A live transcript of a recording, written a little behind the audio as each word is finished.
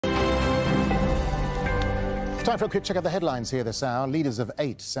Time for a quick check of the headlines here this hour. Leaders of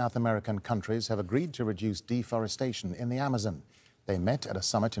 8 South American countries have agreed to reduce deforestation in the Amazon. They met at a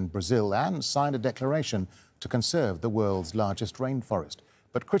summit in Brazil and signed a declaration to conserve the world's largest rainforest.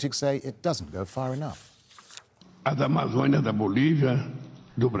 But critics say it doesn't go far enough. There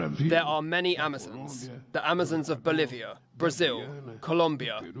are many Amazons. The Amazons of Bolivia, Brazil,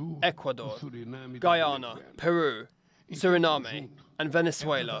 Colombia, Ecuador, Guyana, Peru, Suriname and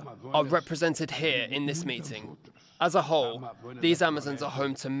Venezuela are represented here in this meeting. As a whole, these Amazons are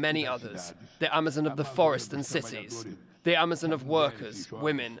home to many others. The Amazon of the forest and cities, the Amazon of workers,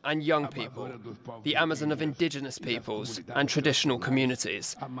 women and young people, the Amazon of indigenous peoples and traditional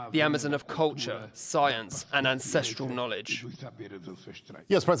communities, the Amazon of culture, science and ancestral knowledge.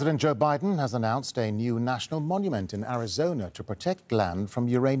 Yes, President Joe Biden has announced a new national monument in Arizona to protect land from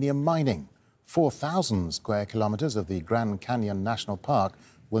uranium mining. 4,000 square kilometers of the Grand Canyon National Park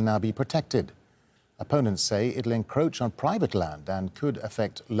will now be protected. Opponents say it'll encroach on private land and could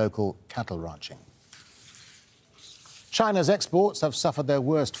affect local cattle ranching. China's exports have suffered their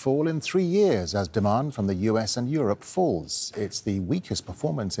worst fall in 3 years as demand from the US and Europe falls. It's the weakest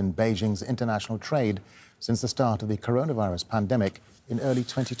performance in Beijing's international trade since the start of the coronavirus pandemic in early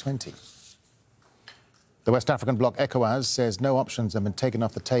 2020. The West African bloc ECOWAS says no options have been taken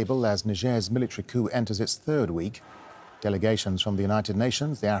off the table as Niger's military coup enters its 3rd week. Delegations from the United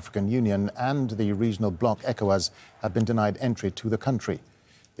Nations, the African Union and the regional bloc ECOWAS have been denied entry to the country.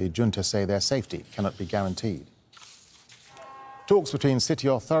 The junta say their safety cannot be guaranteed. Talks between city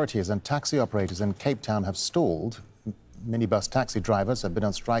authorities and taxi operators in Cape Town have stalled. Minibus taxi drivers have been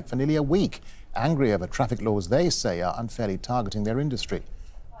on strike for nearly a week, angry over traffic laws they say are unfairly targeting their industry.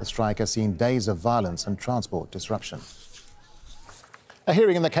 The strike has seen days of violence and transport disruption. A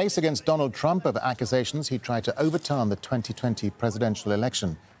hearing in the case against Donald Trump over accusations he tried to overturn the 2020 presidential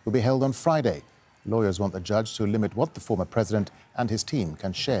election will be held on Friday. Lawyers want the judge to limit what the former president and his team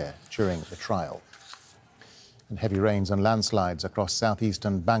can share during the trial. And heavy rains and landslides across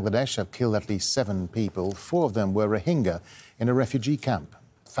southeastern Bangladesh have killed at least 7 people. 4 of them were Rohingya in a refugee camp.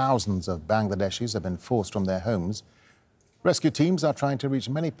 Thousands of Bangladeshis have been forced from their homes. Rescue teams are trying to reach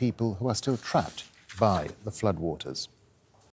many people who are still trapped by the floodwaters.